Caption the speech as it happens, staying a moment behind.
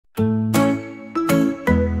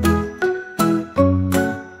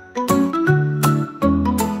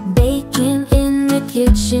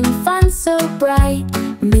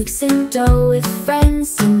Mixing dough with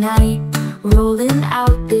friends tonight, rolling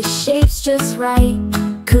out the shapes just right,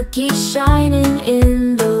 cookies shining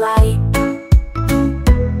in the light.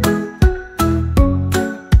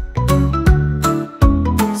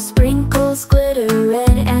 Sprinkles glitter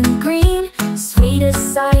red and green,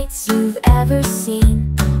 sweetest sights you've ever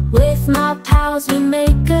seen. With my pals we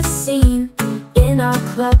make a scene in our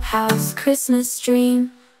clubhouse Christmas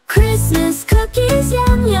dream. Christmas cookies,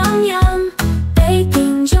 yum, yum, yum,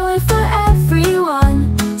 baking joy for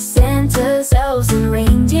everyone. Santa's elves and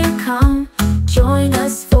reindeer come, join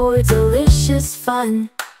us for delicious fun.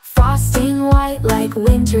 Frosting white like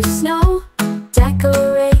winter snow,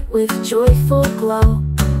 decorate with joyful glow.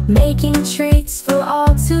 Making treats for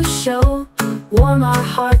all to show, warm our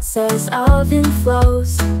hearts as oven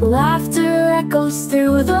flows. Laughter echoes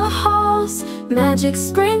through the halls, magic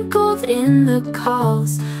sprinkled in the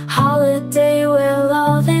calls. Holiday where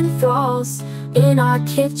love enthralls, in our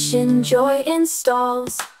kitchen joy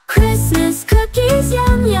installs. Christmas cookies,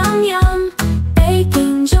 yum, yum, yum,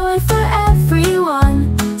 baking joy for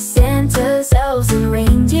everyone. Santa's elves and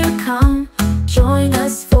reindeer come, join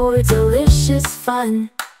us for delicious fun.